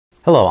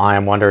Hello, I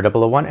am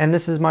Wander001 and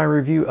this is my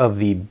review of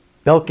the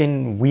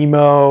Belkin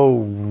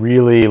WeMo,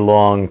 really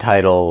long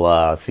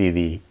title, see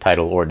the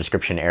title or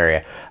description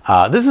area.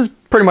 This is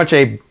pretty much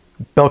a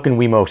Belkin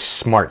WeMo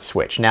smart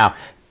switch. Now,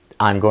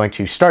 I'm going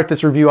to start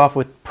this review off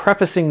with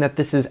prefacing that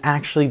this is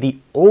actually the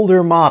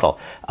older model.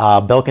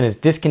 Belkin is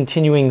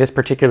discontinuing this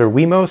particular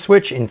WeMo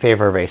switch in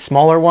favor of a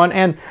smaller one,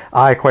 and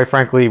I quite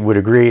frankly would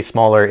agree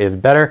smaller is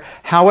better.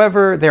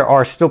 However, there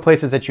are still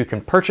places that you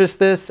can purchase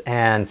this,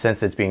 and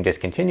since it's being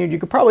discontinued, you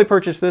could probably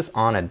purchase this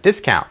on a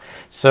discount.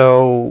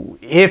 So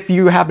if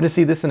you happen to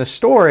see this in a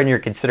store and you're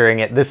considering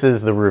it, this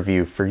is the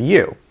review for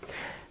you.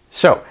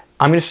 So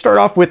I'm going to start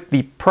off with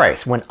the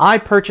price. When I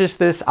purchased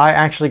this, I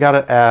actually got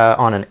it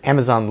on an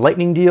Amazon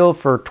Lightning deal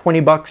for 20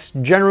 bucks.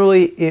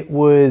 Generally, it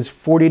was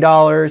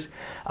 $40.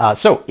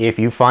 So if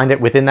you find it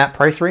within that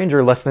price range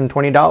or less than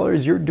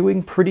 $20, you're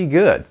doing pretty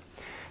good.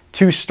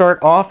 To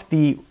start off,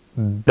 the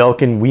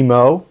Belkin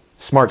WeMo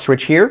smart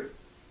switch here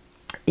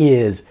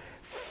is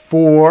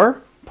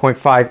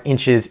 4.5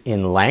 inches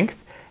in length,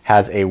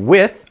 has a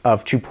width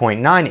of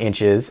 2.9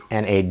 inches,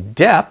 and a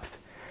depth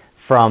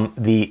from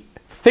the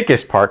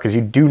thickest part, because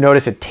you do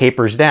notice it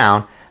tapers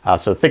down,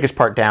 so thickest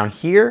part down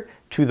here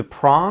to the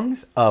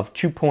prongs of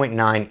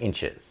 2.9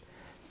 inches.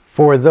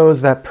 For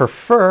those that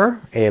prefer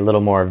a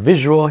little more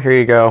visual, here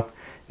you go,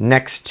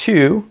 next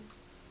to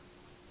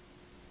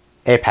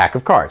a pack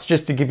of cards,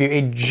 just to give you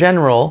a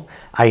general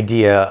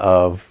idea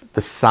of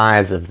the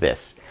size of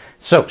this.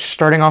 So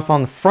starting off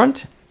on the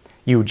front,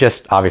 you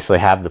just obviously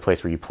have the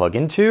place where you plug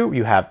into.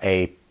 You have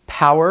a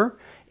power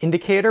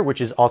indicator,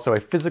 which is also a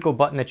physical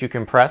button that you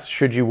can press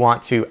should you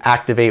want to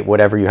activate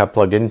whatever you have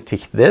plugged into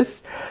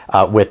this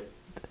with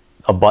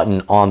a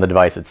button on the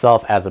device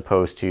itself, as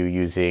opposed to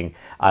using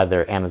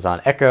either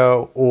Amazon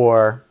Echo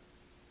or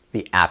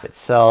the app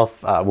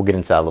itself. We'll get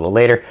into that a little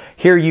later.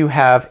 Here you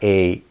have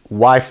a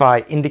Wi-Fi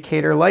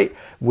indicator light,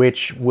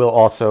 which will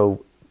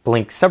also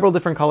blink several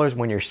different colors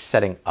when you're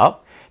setting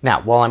up.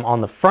 Now, while I'm on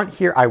the front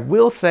here, I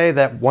will say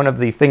that one of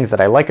the things that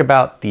I like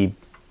about the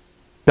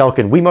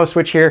Belkin WeMo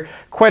switch here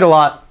quite a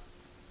lot,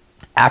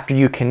 after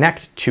you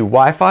connect to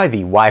Wi-Fi, the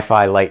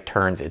Wi-Fi light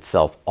turns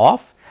itself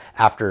off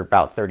after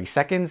about 30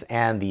 seconds,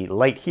 and the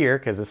light here,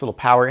 because this little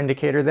power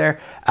indicator there,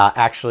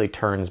 actually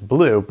turns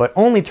blue, but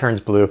only turns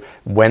blue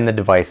when the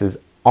device is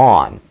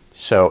on.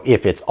 So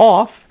if it's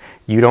off,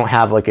 you don't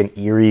have like an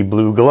eerie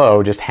blue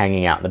glow just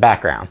hanging out in the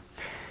background.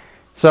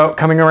 So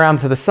coming around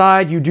to the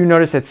side, you do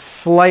notice it's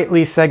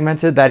slightly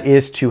segmented. That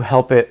is to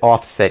help it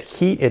offset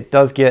heat. It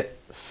does get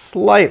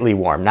slightly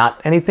warm, not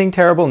anything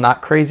terrible,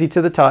 not crazy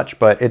to the touch,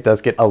 but it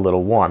does get a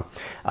little warm.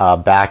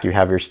 Back you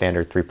have your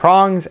standard 3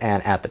 prongs,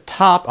 and at the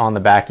top on the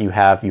back you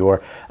have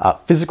your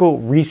physical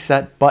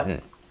reset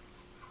button.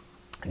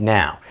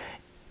 Now,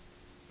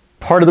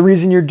 part of the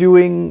reason you're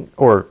doing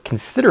or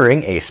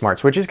considering a smart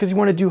switch is because you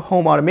want to do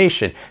home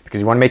automation, because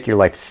you want to make your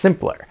life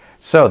simpler.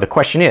 So the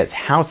question is,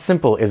 how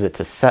simple is it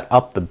to set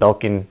up the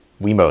Belkin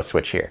WeMo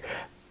switch here?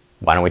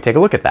 Why don't we take a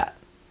look at that?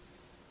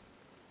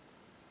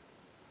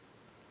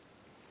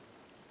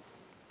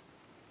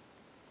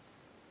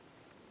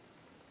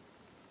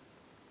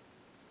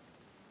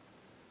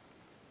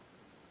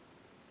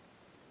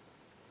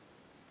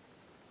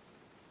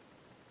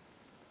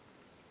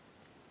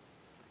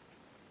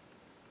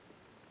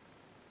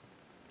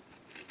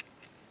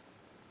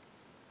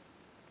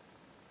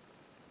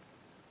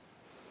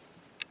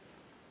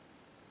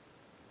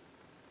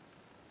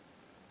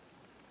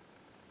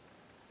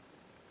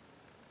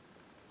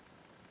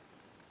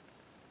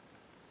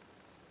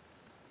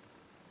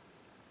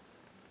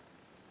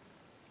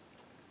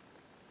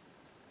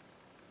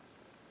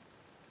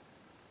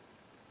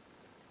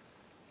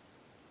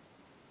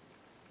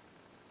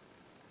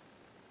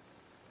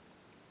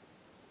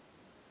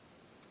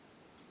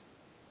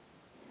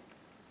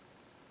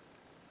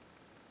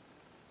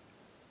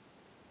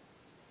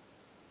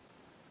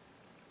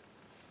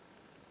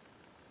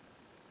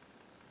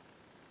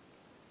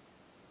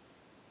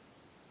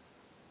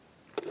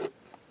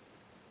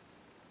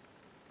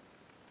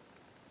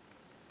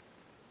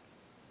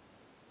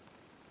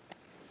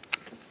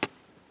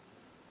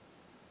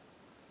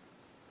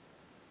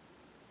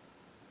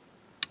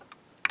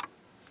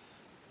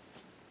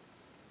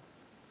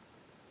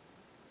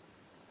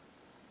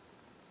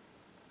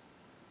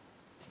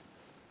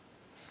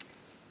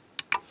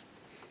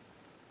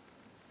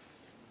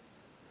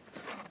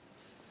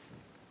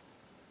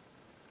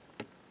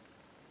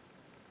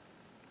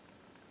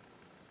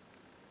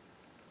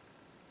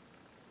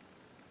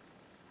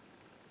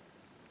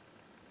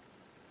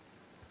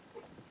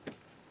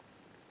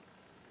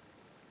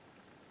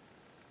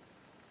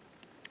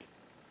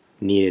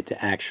 Needed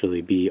to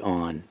actually be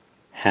on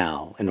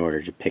HAL in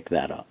order to pick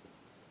that up.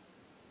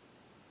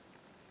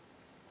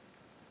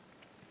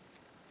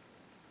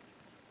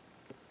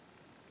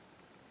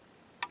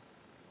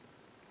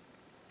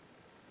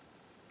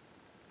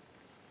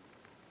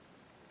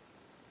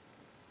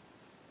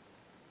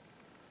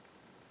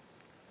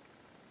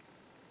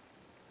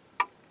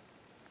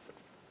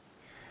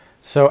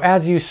 So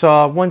as you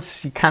saw,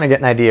 once you kind of get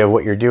an idea of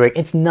what you're doing,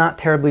 it's not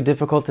terribly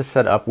difficult to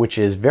set up, which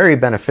is very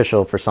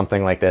beneficial for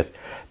something like this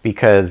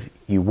because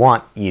you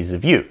want ease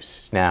of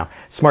use. Now,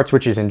 smart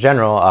switches in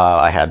general,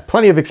 I had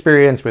plenty of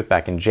experience with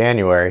back in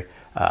January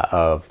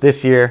of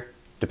this year,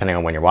 depending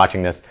on when you're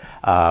watching this.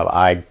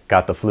 I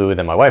got the flu,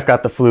 then my wife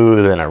got the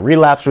flu, then I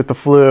relapsed with the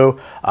flu.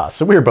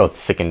 So we were both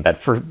sick in bed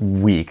for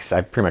weeks,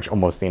 pretty much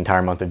almost the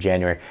entire month of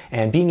January.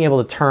 And being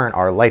able to turn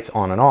our lights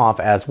on and off,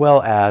 as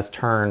well as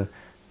turn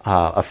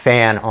a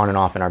fan on and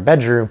off in our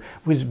bedroom,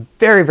 was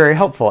very, very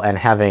helpful. And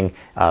having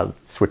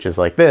switches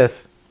like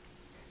this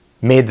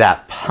made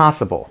that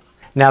possible.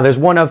 Now there's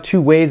one of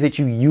two ways that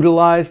you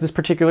utilize this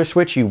particular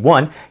switch. You,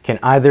 one, can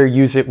either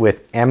use it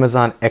with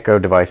Amazon Echo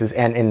devices,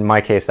 and in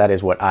my case that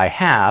is what I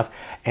have,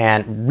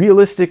 and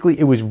realistically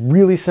it was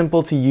really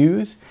simple to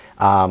use.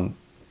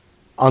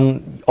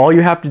 All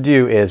you have to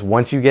do is,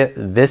 once you get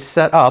this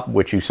set up,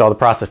 which you saw the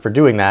process for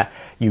doing that,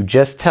 you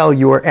just tell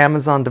your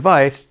Amazon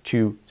device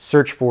to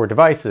search for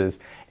devices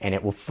and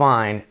it will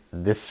find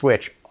this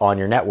switch on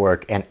your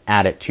network and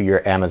add it to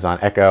your Amazon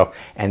Echo,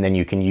 and then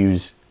you can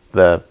use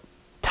the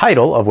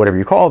title of whatever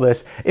you call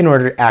this in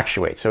order to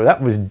actuate. So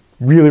that was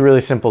really,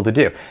 really simple to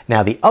do.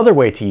 Now the other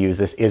way to use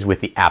this is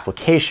with the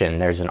application.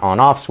 There's an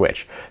on-off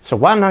switch. So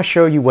why don't I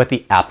show you what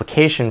the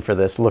application for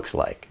this looks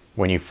like.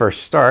 When you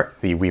first start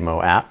the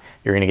WeMo app,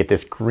 you're going to get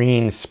this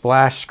green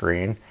splash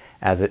screen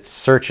as it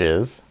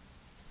searches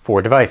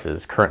for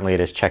devices. Currently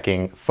it is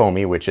checking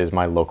Foamy, which is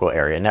my local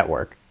area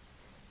network.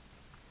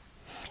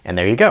 And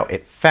there you go.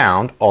 It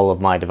found all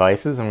of my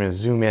devices. I'm going to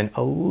zoom in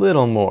a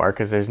little more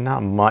because there's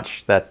not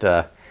much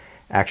that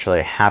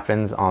actually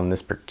happens on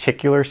this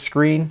particular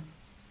screen.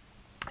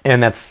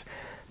 And that's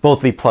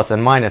both the plus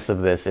and minus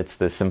of this. It's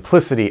the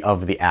simplicity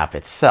of the app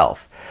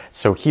itself.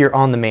 So here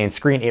on the main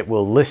screen, it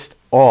will list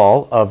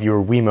all of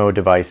your WeMo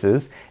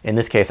devices. In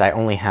this case, I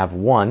only have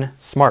one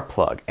smart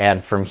plug.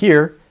 And from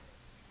here,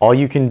 all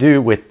you can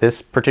do with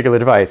this particular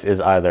device is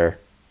either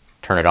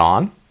turn it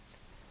on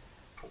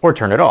or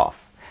turn it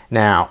off.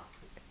 Now,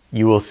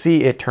 you will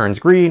see it turns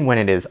green when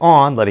it is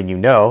on, letting you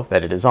know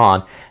that it is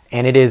on,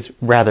 and it is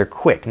rather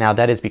quick. Now,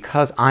 that is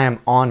because I am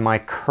on my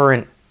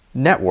current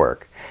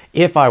network.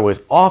 If I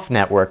was off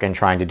network and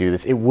trying to do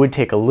this, it would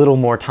take a little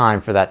more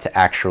time for that to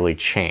actually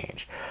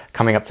change.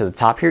 Coming up to the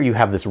top here, you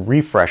have this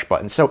refresh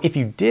button. So if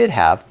you did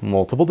have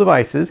multiple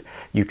devices,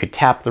 you could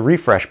tap the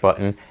refresh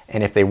button,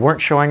 and if they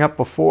weren't showing up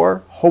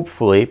before,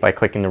 hopefully by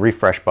clicking the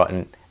refresh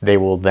button, they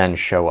will then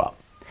show up.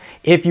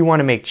 If you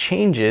want to make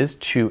changes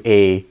to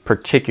a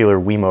particular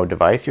WeMo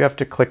device, you have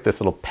to click this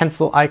little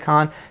pencil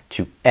icon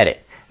to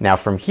edit. Now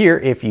from here,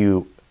 if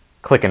you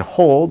click and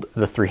hold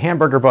the 3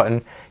 hamburger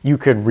button, you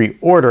could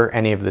reorder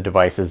any of the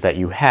devices that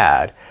you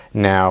had.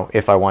 Now,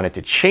 if I wanted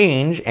to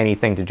change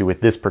anything to do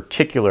with this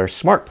particular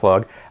smart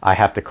plug, I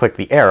have to click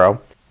the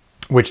arrow,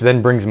 which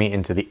then brings me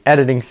into the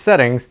editing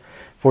settings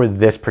for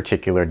this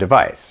particular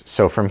device.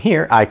 So from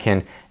here, I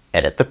can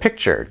edit the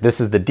picture.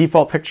 This is the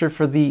default picture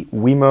for the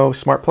WeMo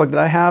smart plug that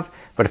I have,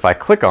 but if I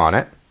click on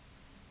it,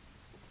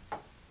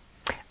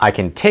 I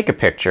can take a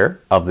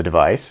picture of the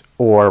device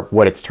or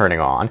what it's turning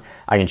on.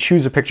 I can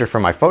choose a picture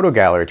from my photo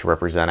gallery to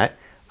represent it.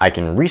 I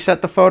can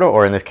reset the photo,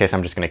 or in this case,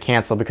 I'm just going to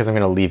cancel because I'm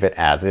going to leave it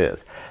as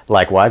is.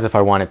 Likewise, if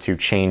I wanted to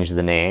change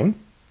the name,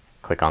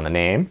 click on the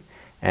name,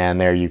 and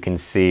there you can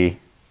see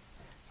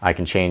I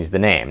can change the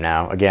name.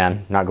 Now,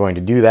 again, not going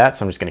to do that,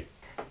 so I'm just going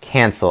to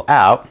cancel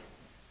out.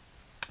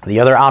 The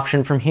other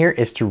option from here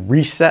is to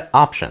reset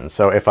options.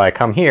 So if I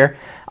come here,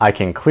 I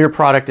can clear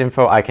product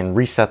info, I can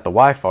reset the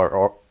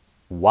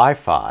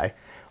Wi-Fi,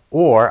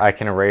 or I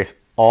can erase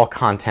all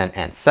content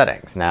and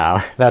settings.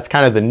 Now, that's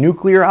kind of the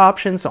nuclear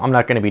option, so I'm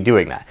not going to be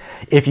doing that.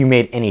 If you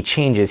made any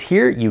changes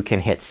here, you can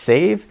hit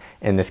save.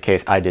 In this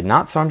case, I did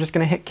not, so I'm just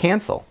going to hit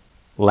cancel.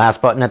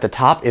 Last button at the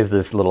top is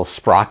this little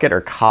sprocket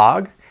or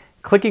cog.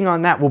 Clicking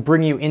on that will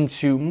bring you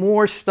into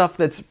more stuff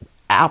that's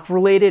app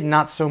related,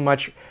 not so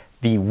much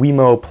the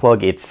WeMo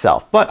plug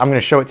itself, but I'm going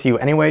to show it to you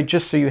anyway,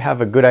 just so you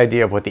have a good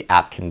idea of what the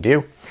app can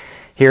do.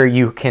 Here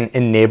you can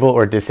enable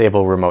or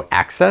disable remote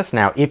access.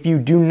 Now, if you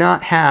do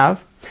not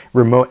have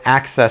remote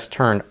access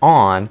turned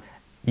on,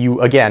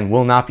 you again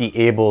will not be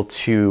able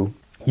to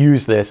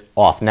use this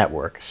off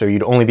network. So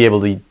you'd only be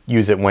able to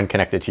use it when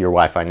connected to your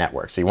Wi-Fi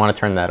network. So you want to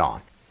turn that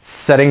on.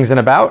 Settings and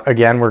about,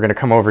 again, we're going to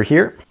come over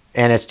here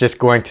and it's just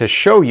going to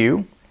show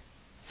you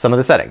some of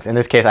the settings. In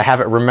this case, I have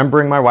it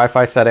remembering my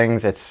Wi-Fi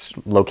settings. It's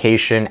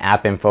location,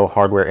 app info,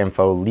 hardware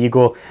info,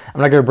 legal.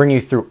 I'm not going to bring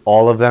you through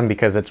all of them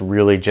because it's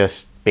really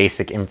just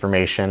basic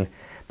information,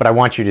 but I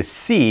want you to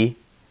see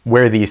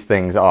where these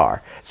things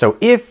are. So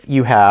if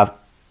you have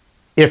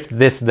if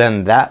this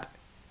then that,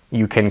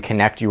 you can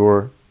connect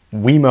your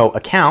WeMo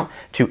account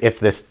to if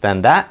this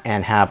then that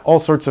and have all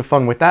sorts of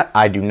fun with that.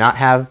 I do not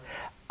have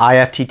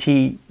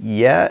IFTT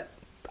yet.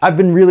 I've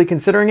been really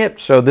considering it,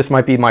 so this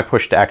might be my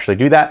push to actually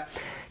do that.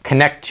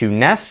 Connect to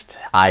Nest.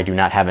 I do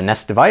not have a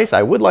Nest device.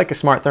 I would like a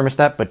smart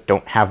thermostat, but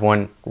don't have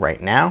one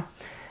right now.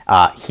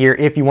 Here,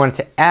 if you wanted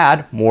to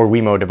add more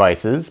WeMo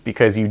devices,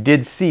 because you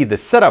did see the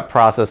setup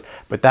process,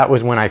 but that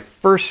was when I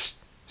first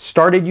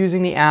started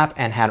using the app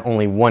and had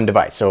only one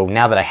device. So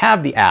now that I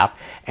have the app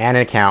and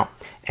an account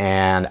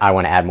and I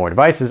want to add more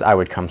devices, I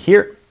would come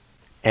here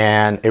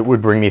and it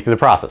would bring me through the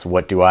process.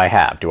 What do I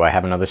have? Do I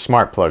have another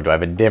smart plug? Do I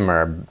have a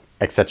dimmer,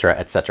 etc.,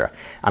 etc.?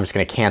 I'm just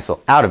going to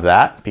cancel out of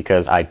that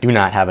because I do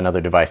not have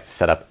another device to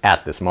set up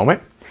at this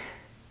moment.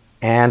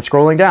 And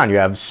scrolling down, you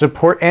have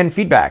support and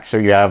feedback. So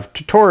you have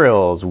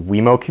tutorials,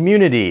 WeMo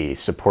community,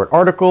 support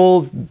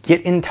articles,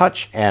 get in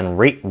touch, and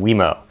rate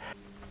WeMo.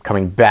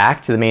 Coming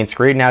back to the main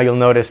screen now, you'll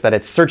notice that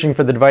it's searching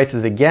for the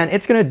devices again.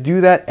 It's going to do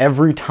that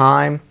every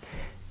time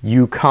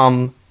you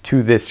come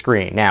to this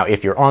screen. Now,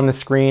 if you're on the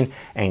screen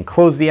and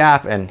close the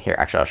app, and here,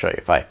 actually, I'll show you.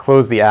 If I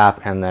close the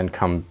app and then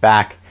come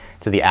back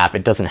to the app,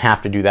 it doesn't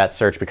have to do that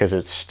search because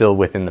it's still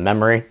within the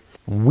memory.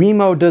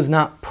 WeMo does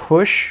not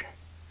push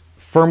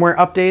firmware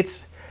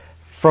updates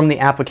from the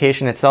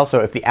application itself. So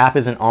if the app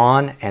isn't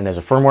on and there's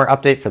a firmware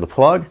update for the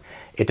plug,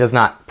 it does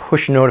not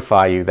push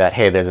notify you that,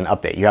 hey, there's an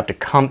update. You have to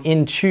come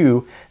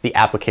into the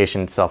application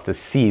itself to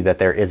see that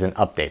there is an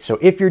update. So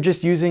if you're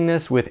just using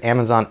this with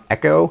Amazon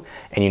Echo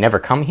and you never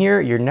come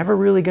here, you're never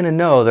really gonna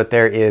know that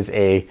there is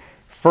a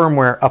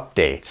firmware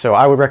update. So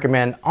I would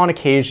recommend on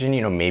occasion,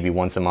 maybe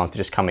once a month,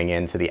 just coming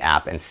into the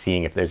app and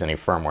seeing if there's any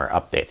firmware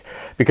updates.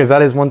 Because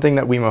that is one thing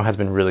that WeMo has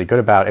been really good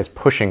about, is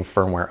pushing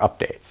firmware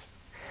updates.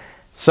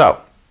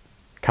 So,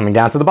 coming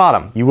down to the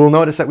bottom, you will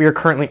notice that we are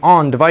currently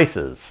on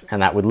devices,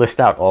 and that would list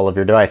out all of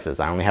your devices.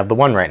 I only have the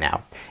one right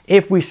now.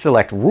 If we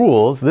select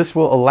rules, this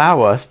will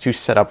allow us to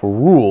set up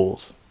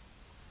rules.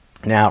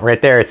 Now,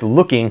 right there, it's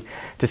looking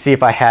to see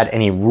if I had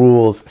any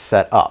rules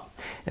set up.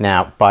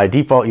 Now, by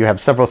default, you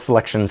have several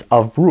selections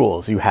of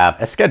rules. You have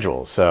a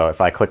schedule. So if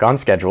I click on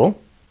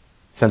schedule,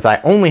 since I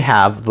only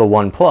have the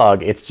one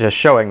plug, it's just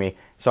showing me.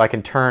 So I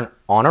can turn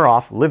on or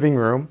off living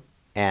room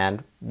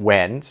and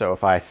when. So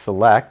if I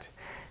select,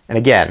 and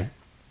again,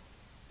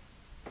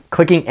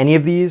 clicking any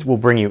of these will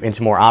bring you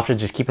into more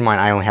options. Just keep in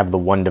mind, I only have the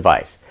one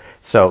device.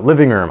 So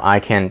living room, I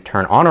can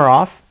turn on or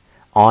off,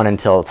 on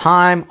until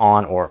time,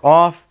 on or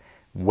off.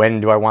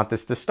 When do I want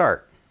this to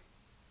start?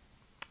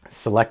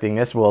 Selecting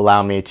this will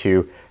allow me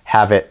to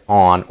have it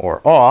on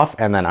or off,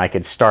 and then I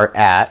could start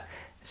at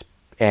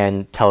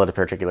and tell it a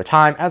particular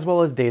time, as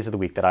well as days of the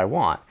week that I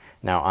want.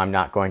 Now, I'm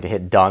not going to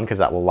hit done because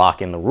that will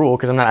lock in the rule,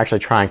 because I'm not actually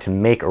trying to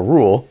make a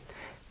rule,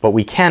 but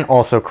we can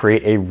also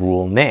create a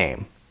rule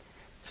name.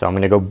 So I'm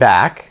going to go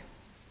back.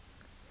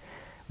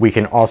 We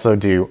can also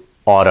do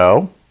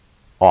auto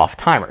off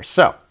timer.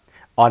 So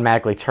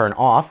automatically turn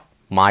off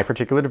my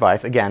particular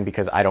device, again,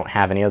 because I don't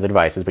have any other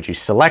devices, but you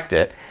select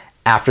it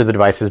after the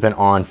device has been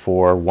on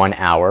for 1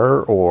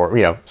 hour,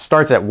 or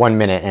starts at 1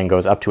 minute and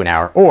goes up to an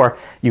hour, or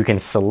you can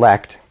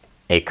select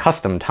a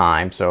custom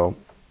time, so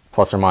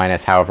plus or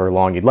minus however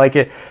long you'd like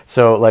it.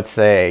 So let's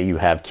say you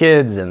have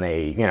kids and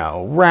they,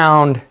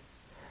 around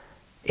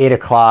 8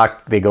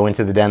 o'clock, they go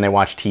into the den, they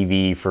watch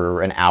TV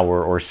for an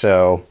hour or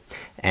so,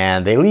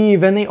 and they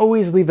leave, and they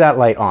always leave that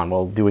light on.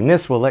 Well, doing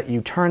this will let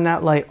you turn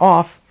that light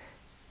off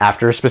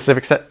after a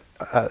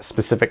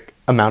specific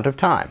amount of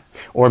time.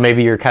 Or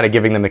maybe you're kind of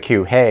giving them a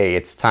cue, hey,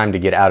 it's time to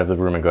get out of the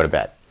room and go to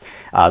bed.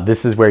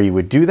 This is where you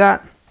would do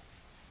that.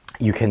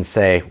 You can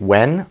say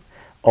when,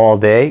 all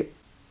day,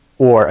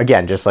 or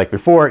again, just like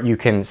before, you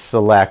can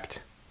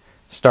select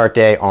start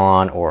day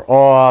on or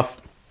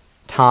off,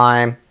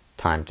 time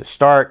to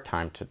start,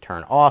 time to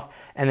turn off,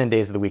 and then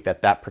days of the week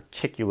that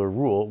particular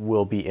rule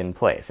will be in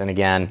place. And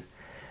again,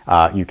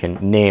 you can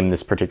name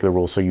this particular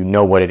rule so you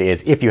know what it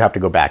is if you have to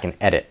go back and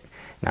edit.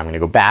 Now I'm going to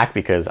go back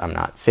because I'm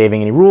not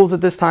saving any rules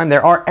at this time.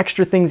 There are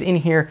extra things in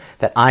here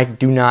that I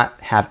do not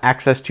have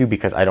access to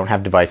because I don't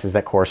have devices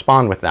that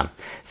correspond with them,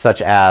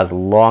 such as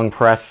long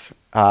press,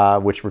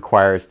 which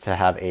requires to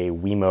have a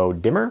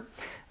WeMo dimmer,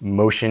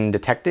 motion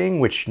detecting,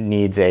 which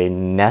needs a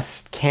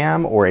Nest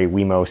cam or a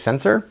WeMo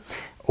sensor,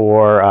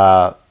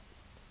 or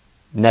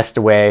Nest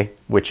away,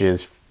 which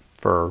is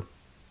for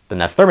the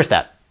Nest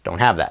thermostat. Don't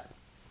have that.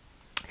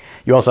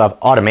 You also have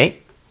automate,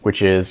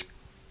 which is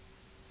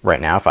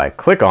right now, if I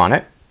click on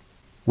it,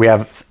 we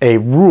have a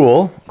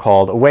rule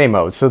called away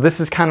mode. So this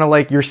is kind of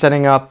like you're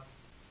setting up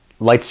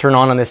lights turn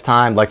on this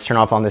time, lights turn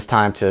off on this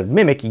time to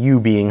mimic you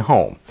being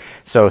home.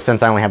 So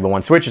since I only have the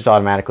one switch, it's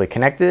automatically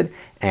connected,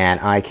 and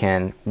I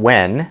can,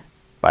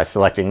 by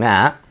selecting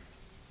that,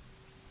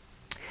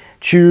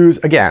 choose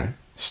again,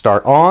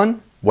 start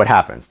on, what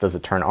happens? Does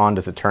it turn on?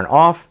 Does it turn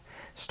off?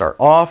 Start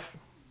off,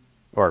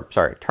 or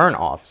sorry, turn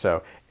off.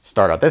 So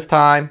start at this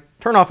time,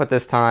 turn off at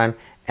this time,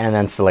 and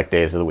then select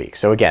days of the week.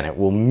 So again, it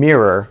will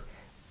mirror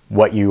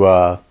what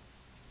your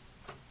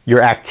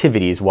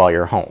activities while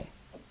you're home.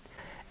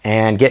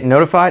 And get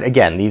notified,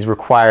 again, these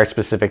require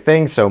specific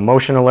things. So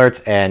motion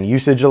alerts and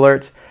usage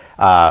alerts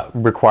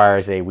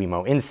requires a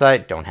WeMo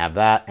Insight, don't have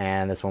that.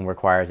 And this one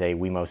requires a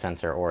WeMo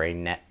sensor or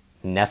a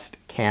Nest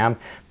cam,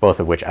 both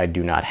of which I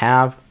do not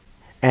have.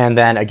 And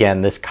then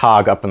again, this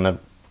cog up in the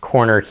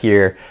corner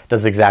here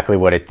does exactly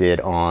what it did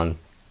on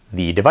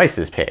the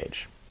devices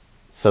page.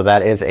 So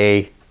that is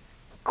a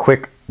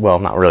quick, well,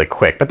 not really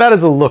quick, but that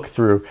is a look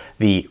through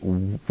the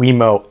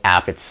WeMo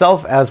app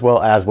itself, as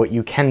well as what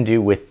you can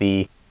do with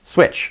the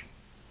switch.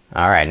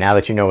 All right, now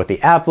that you know what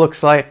the app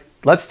looks like,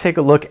 let's take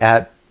a look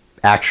at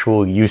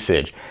actual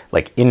usage,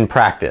 like in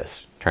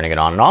practice, turning it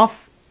on and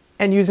off,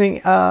 and using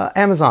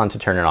Amazon to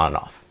turn it on and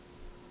off.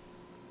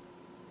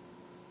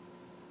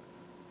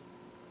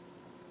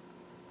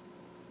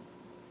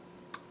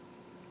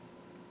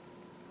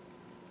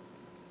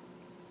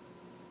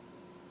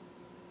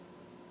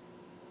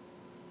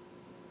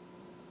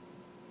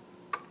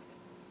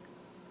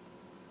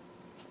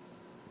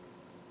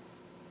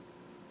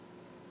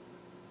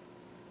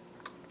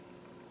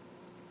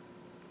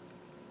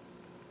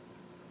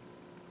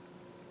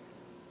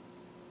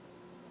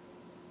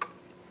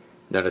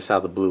 Notice how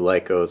the blue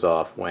light goes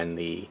off when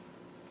the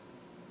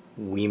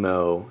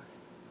WeMo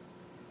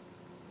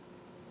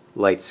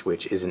light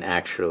switch isn't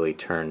actually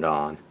turned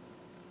on.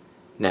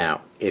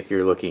 Now, if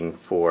you're looking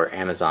for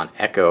Amazon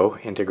Echo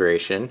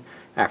integration,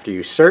 after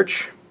you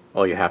search,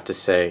 all you have to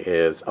say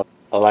is,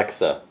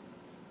 Alexa,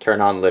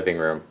 turn on living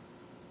room.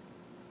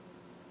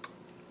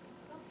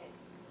 Okay.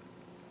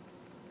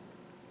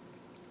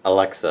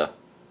 Alexa,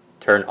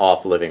 turn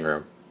off living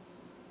room.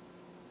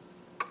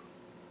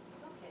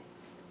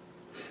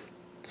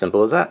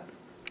 Simple as that.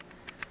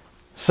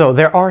 So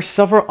there are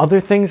several other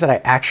things that I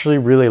actually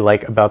really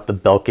like about the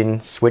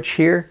Belkin switch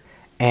here,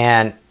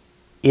 and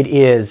it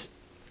is,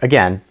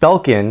 again,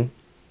 Belkin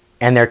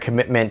and their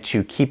commitment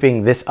to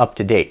keeping this up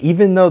to date.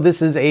 Even though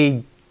this is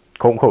a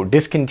quote-unquote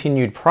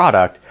discontinued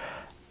product,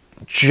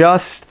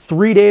 just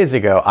 3 days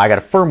ago I got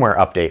a firmware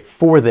update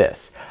for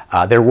this.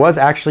 There was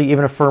actually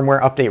even a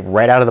firmware update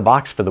right out of the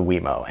box for the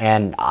WeMo,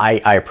 and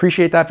I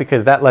appreciate that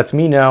because that lets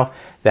me know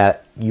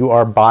that you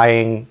are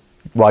buying,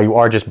 while you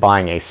are just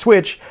buying a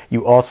switch,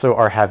 you also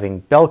are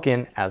having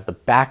Belkin as the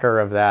backer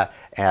of that,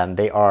 and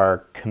they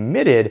are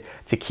committed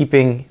to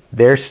keeping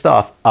their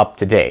stuff up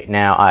to date.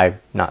 Now, I'm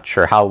not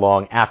sure how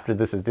long after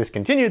this is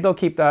discontinued they'll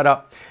keep that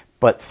up,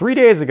 but 3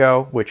 days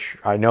ago, which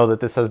I know that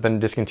this has been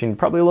discontinued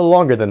probably a little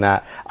longer than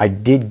that, I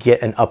did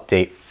get an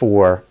update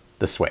for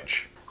the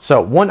switch. So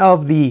one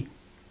of the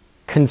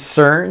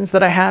concerns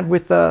that I had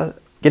with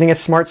getting a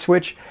smart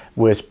switch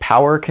was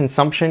power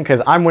consumption,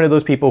 because I'm one of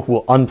those people who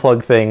will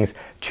unplug things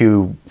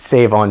to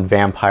save on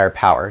vampire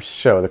power.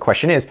 So the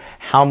question is,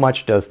 how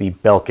much does the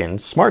Belkin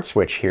smart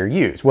switch here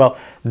use? Well,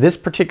 this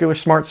particular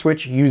smart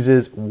switch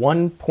uses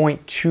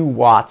 1.2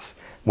 watts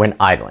when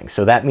idling.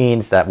 So that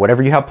means that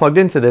whatever you have plugged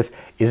into this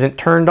isn't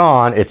turned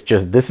on, it's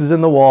just this is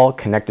in the wall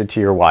connected to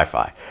your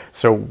Wi-Fi.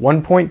 So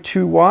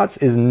 1.2 watts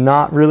is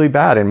not really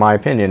bad in my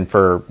opinion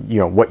for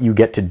what you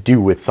get to do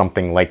with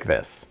something like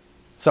this.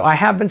 So I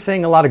have been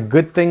saying a lot of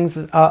good things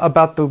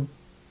about the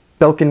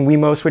Belkin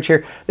WeMo switch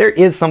here. There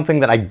is something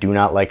that I do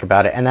not like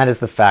about it, and that is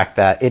the fact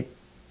that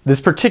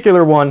this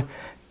particular one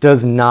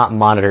does not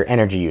monitor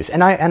energy use.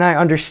 And I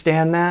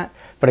understand that,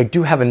 but I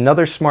do have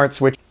another smart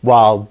switch,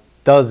 while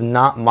does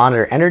not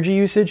monitor energy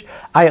usage,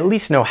 I at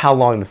least know how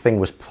long the thing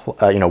was,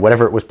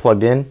 whatever it was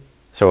plugged in.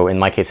 So in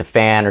my case, a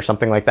fan or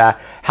something like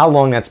that, how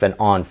long that's been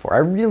on for. I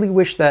really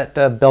wish that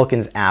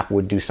Belkin's app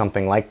would do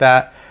something like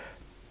that.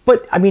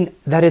 But I mean,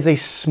 that is a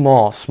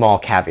small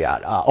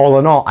caveat. All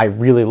in all, I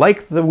really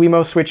like the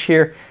WeMo switch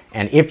here.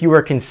 And if you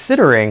are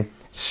considering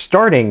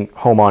starting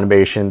home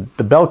automation,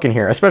 the Belkin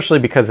here, especially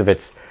because of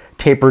its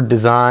tapered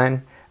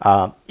design,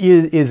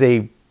 is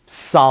a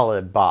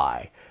solid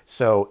buy.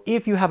 So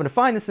if you happen to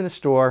find this in a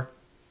store,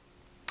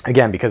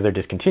 again, because they're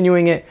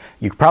discontinuing it,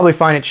 you could probably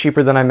find it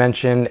cheaper than I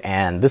mentioned,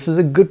 and this is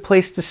a good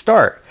place to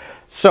start.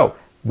 So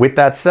with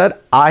that said,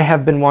 I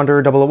have been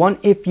Wanderer 001.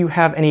 If you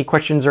have any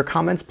questions or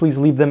comments, please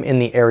leave them in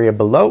the area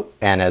below.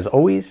 And as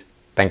always,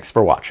 thanks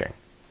for watching.